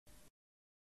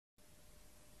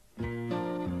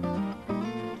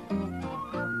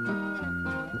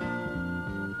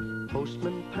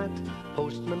Postman Pat,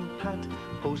 Postman Pat,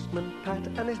 Postman Pat,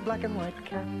 and his black and white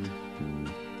cat.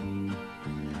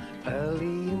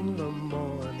 Early in the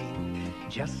morning,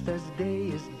 just as day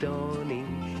is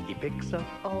dawning, he picks up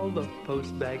all the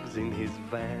post bags in his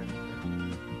van.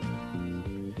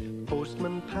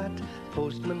 Postman Pat,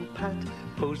 Postman Pat,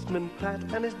 Postman Pat,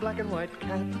 and his black and white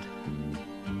cat.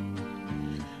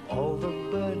 All the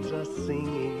birds are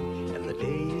singing, and the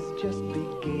day is just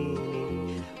beginning.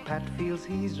 Pat feels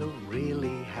he's a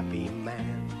really happy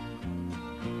man.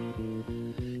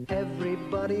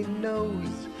 Everybody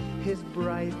knows his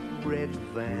bright red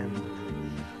van.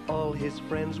 All his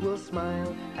friends will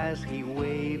smile as he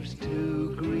waves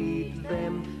to greet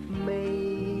them.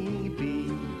 Maybe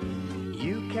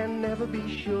you can never be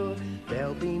sure.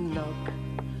 There'll be knock,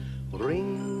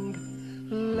 ring,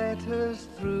 letters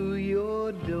through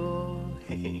your door.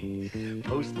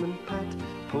 Postman Pat,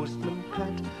 Postman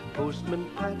Pat, Postman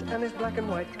Pat, and his black and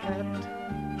white cat.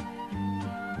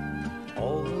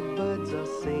 All the birds are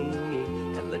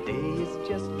singing, and the day is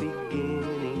just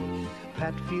beginning.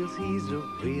 Pat feels he's a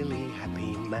really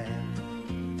happy man.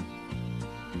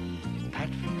 Pat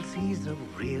feels he's a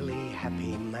really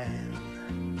happy man.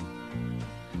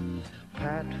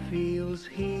 Pat feels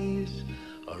he's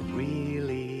a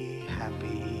really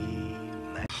happy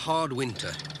man. Hard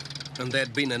winter, and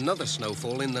there'd been another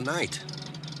snowfall in the night.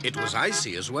 It was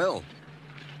icy as well.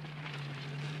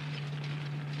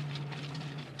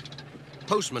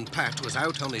 Postman Pat was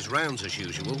out on his rounds as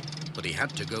usual, but he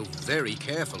had to go very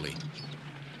carefully.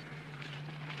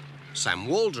 Sam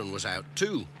Waldron was out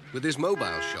too, with his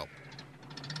mobile shop.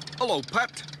 Hello,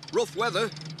 Pat. Rough weather.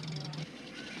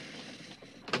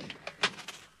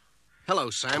 Hello,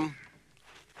 Sam.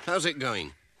 How's it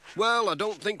going? Well, I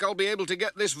don't think I'll be able to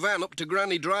get this van up to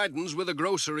Granny Dryden's with the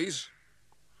groceries.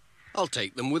 I'll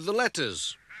take them with the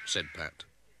letters, said Pat.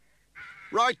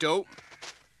 Righto.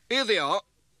 Here they are.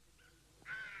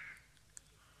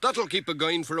 That'll keep her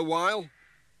going for a while.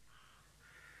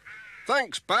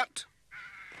 Thanks, Pat.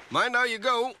 Mind how you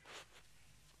go.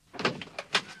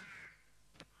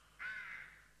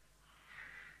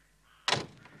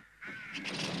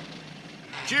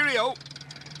 Cheerio.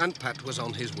 And Pat was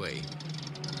on his way.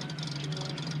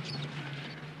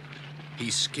 He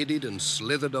skidded and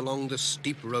slithered along the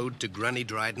steep road to Granny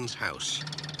Dryden's house.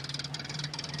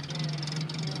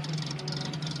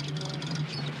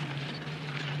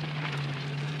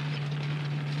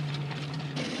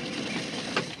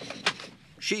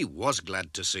 She was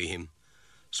glad to see him,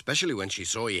 especially when she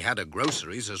saw he had her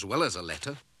groceries as well as a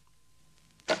letter.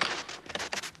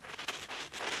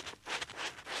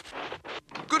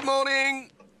 Good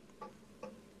morning.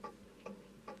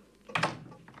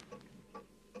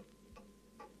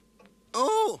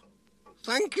 Oh,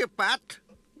 thank you, Pat.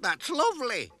 That's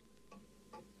lovely.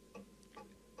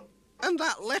 And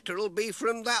that letter'll be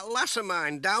from that lass of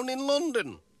mine down in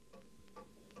London.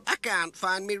 I can't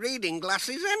find me reading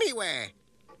glasses anywhere.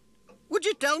 Would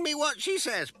you tell me what she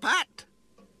says, Pat?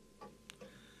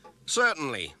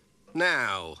 Certainly.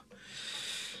 Now,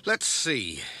 let's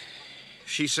see.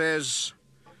 She says,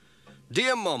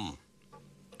 Dear Mum,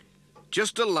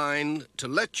 just a line to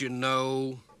let you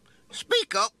know...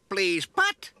 Speak up, please,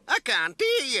 Pat. I can't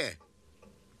hear you.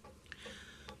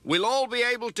 We'll all be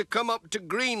able to come up to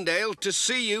Greendale to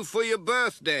see you for your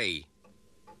birthday.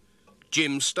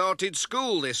 Jim started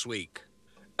school this week,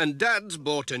 and Dad's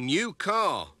bought a new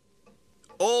car.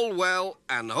 All well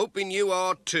and hoping you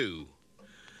are too.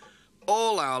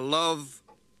 All our love,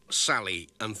 Sally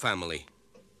and family.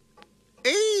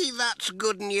 Hey, that's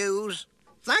good news.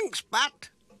 Thanks, Pat.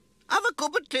 Have a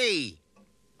cup of tea.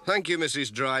 Thank you,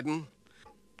 Mrs. Dryden.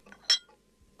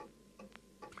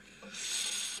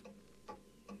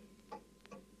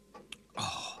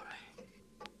 Oh.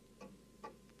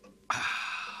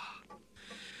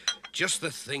 Just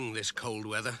the thing, this cold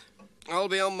weather. I'll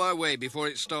be on my way before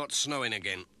it starts snowing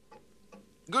again.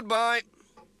 Goodbye.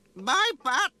 Bye,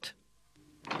 Pat.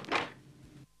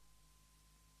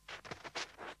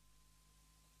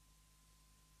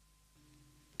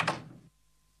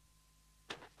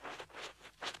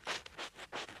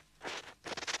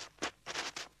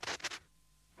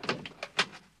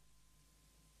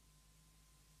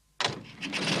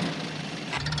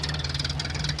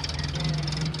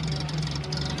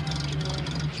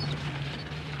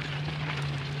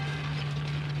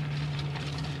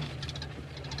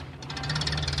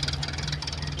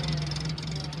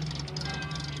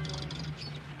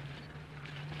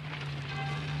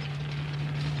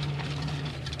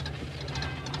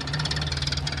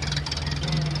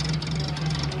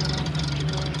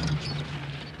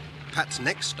 Pat's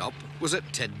next stop was at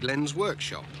Ted Glenn's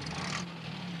workshop.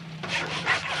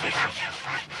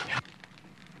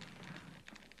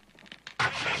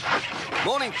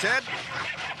 Morning, Ted.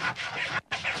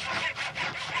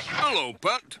 Hello,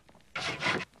 Pat.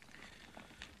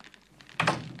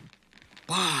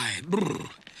 Why, brr.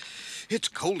 It's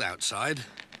cold outside.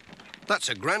 That's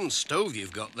a grand stove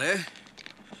you've got there.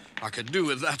 I could do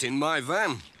with that in my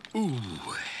van. Ooh,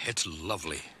 it's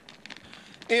lovely.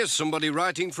 Here's somebody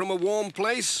writing from a warm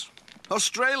place.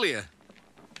 Australia.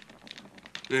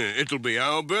 It'll be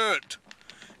our Bert.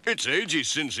 It's ages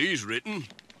since he's written.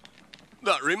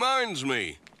 That reminds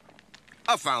me.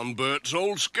 I found Bert's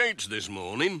old skates this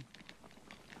morning.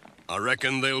 I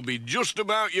reckon they'll be just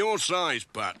about your size,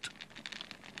 Pat.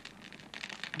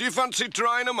 Do you fancy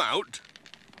trying them out?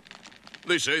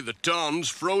 They say the tarn's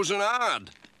frozen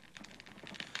hard.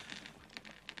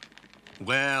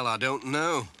 Well, I don't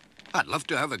know. I'd love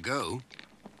to have a go.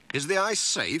 Is the ice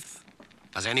safe?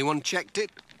 Has anyone checked it?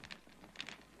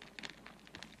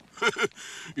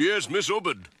 Yes, Miss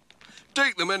Hubbard.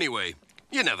 Take them anyway.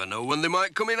 You never know when they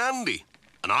might come in handy.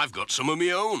 And I've got some of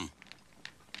my own.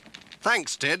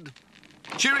 Thanks, Ted.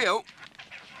 Cheerio.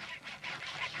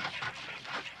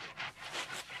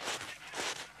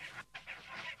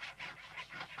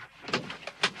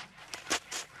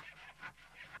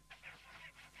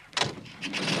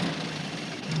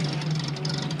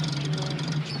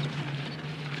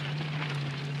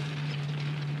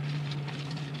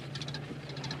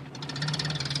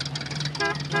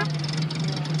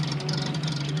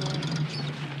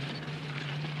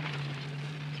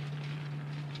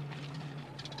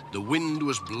 The wind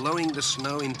was blowing the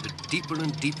snow into deeper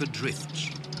and deeper drifts.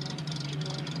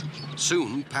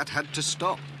 Soon, Pat had to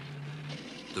stop.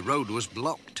 The road was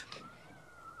blocked.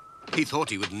 He thought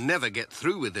he would never get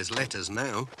through with his letters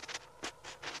now.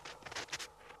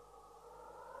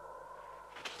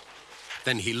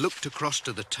 Then he looked across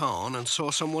to the tarn and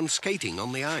saw someone skating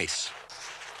on the ice.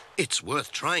 It's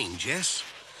worth trying, Jess.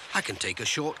 I can take a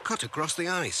short cut across the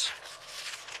ice.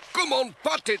 Come on,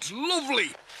 Pat, it's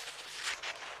lovely.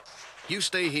 You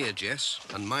stay here, Jess,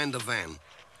 and mind the van.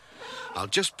 I'll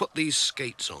just put these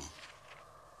skates on.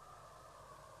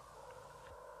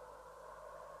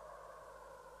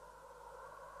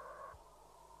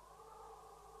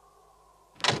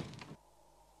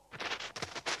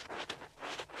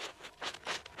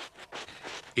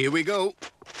 Here we go.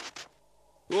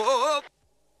 Whoa!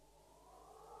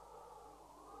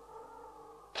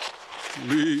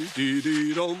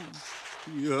 Lee-dee-dee-dum,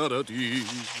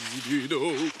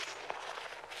 yada-dee-dee-do.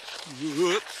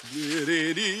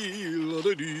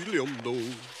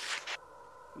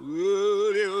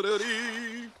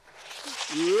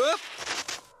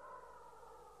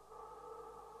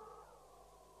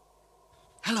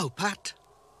 Hello, Pat.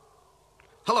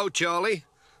 Hello, Charlie.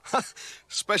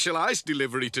 Special ice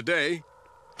delivery today.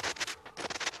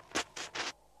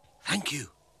 Thank you.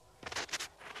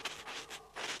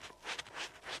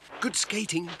 Good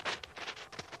skating.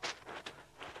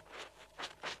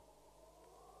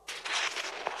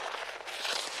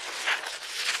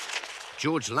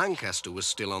 George Lancaster was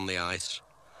still on the ice.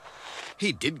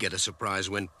 He did get a surprise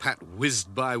when Pat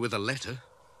whizzed by with a letter.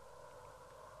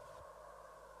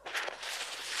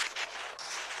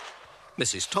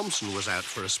 Mrs. Thompson was out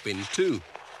for a spin too.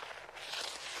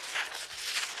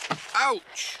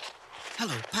 Ouch!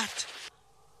 Hello, Pat.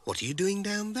 What are you doing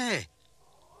down there?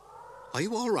 Are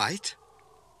you all right?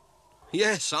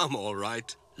 Yes, I'm all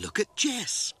right. Look at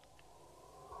Jess.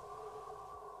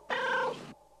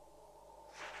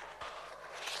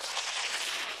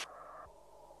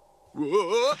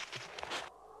 Whoa.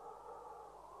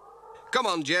 Come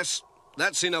on, Jess.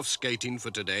 That's enough skating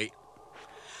for today.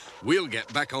 We'll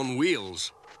get back on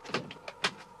wheels.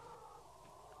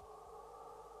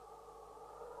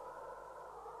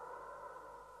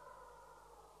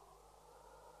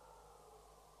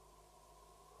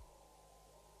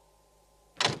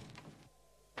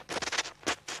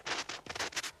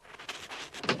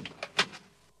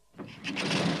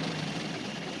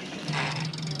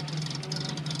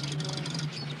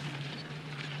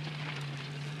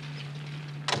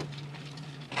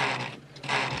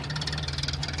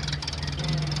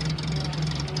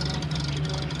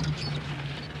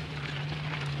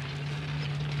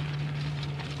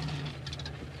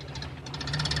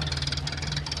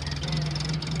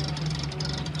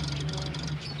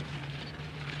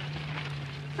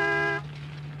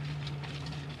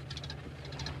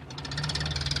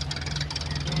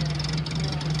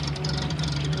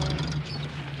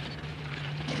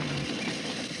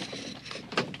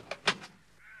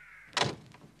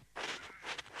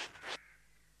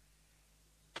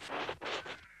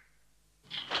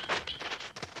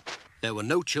 There were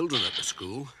no children at the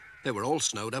school. They were all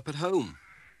snowed up at home.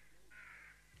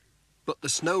 But the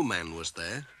snowman was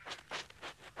there.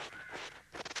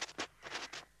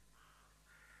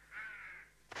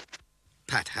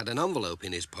 Pat had an envelope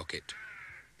in his pocket,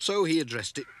 so he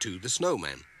addressed it to the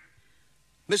snowman.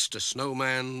 Mr.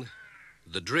 Snowman,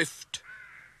 The Drift,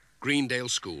 Greendale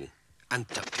School, and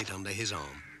tucked it under his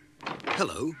arm.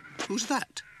 Hello, who's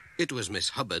that? It was Miss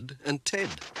Hubbard and Ted.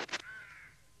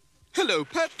 Hello,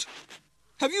 Pat.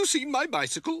 Have you seen my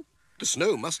bicycle? The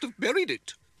snow must have buried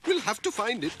it. We'll have to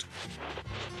find it.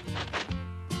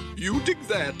 You dig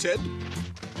there, Ted.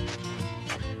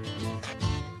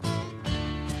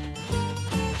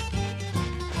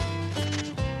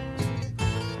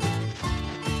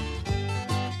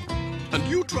 And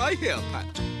you try here, Pat.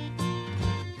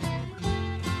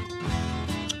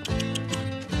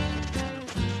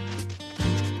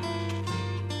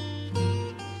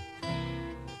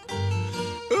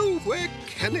 Oh, where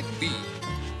can it be?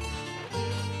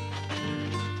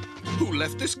 Who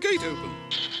left this gate open?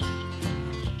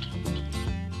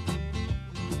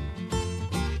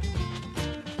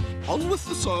 On with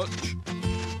the search.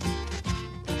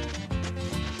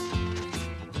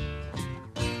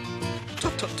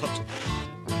 Tut, tut, tut.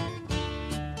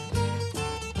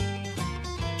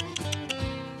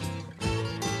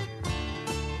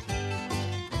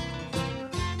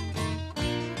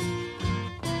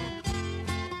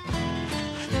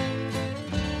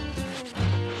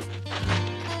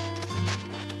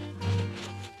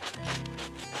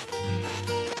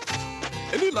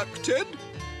 Any luck, Ted?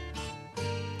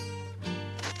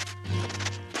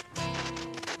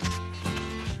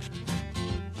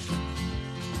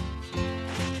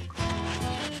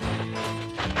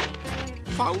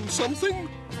 Found something?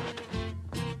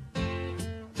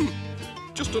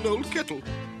 Just an old kettle.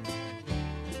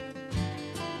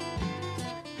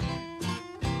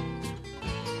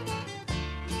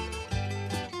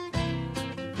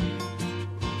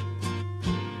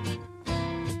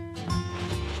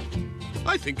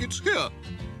 I think it's here.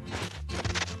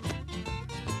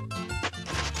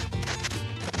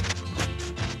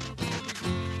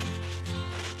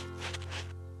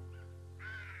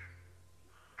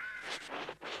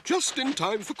 Just in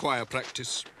time for choir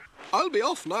practice. I'll be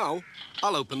off now.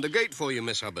 I'll open the gate for you,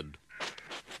 Miss Hubbard.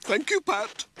 Thank you,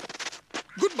 Pat.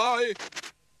 Goodbye.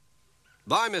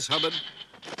 Bye, Miss Hubbard.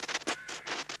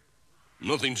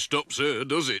 Nothing stops her,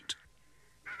 does it?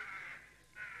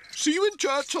 See you in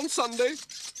church on Sunday.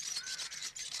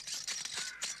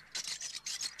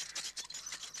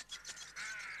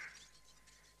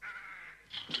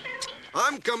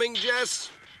 I'm coming, Jess.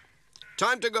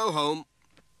 Time to go home.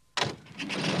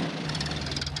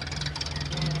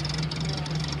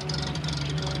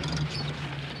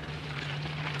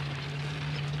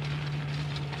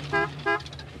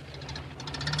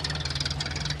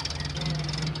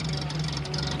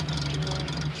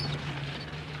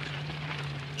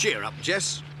 Cheer up,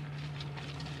 Jess.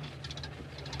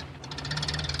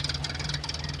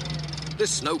 This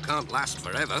snow can't last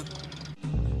forever.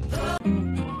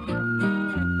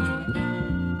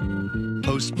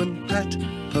 Postman Pat,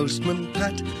 Postman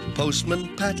Pat,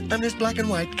 Postman Pat and his black and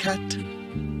white cat.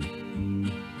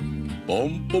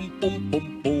 Bum bum bum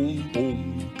bum bum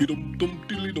bum, bidum dum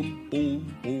diddly dum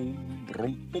bum bum,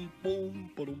 rum bum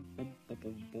bum, ba dum bum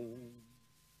bum bum.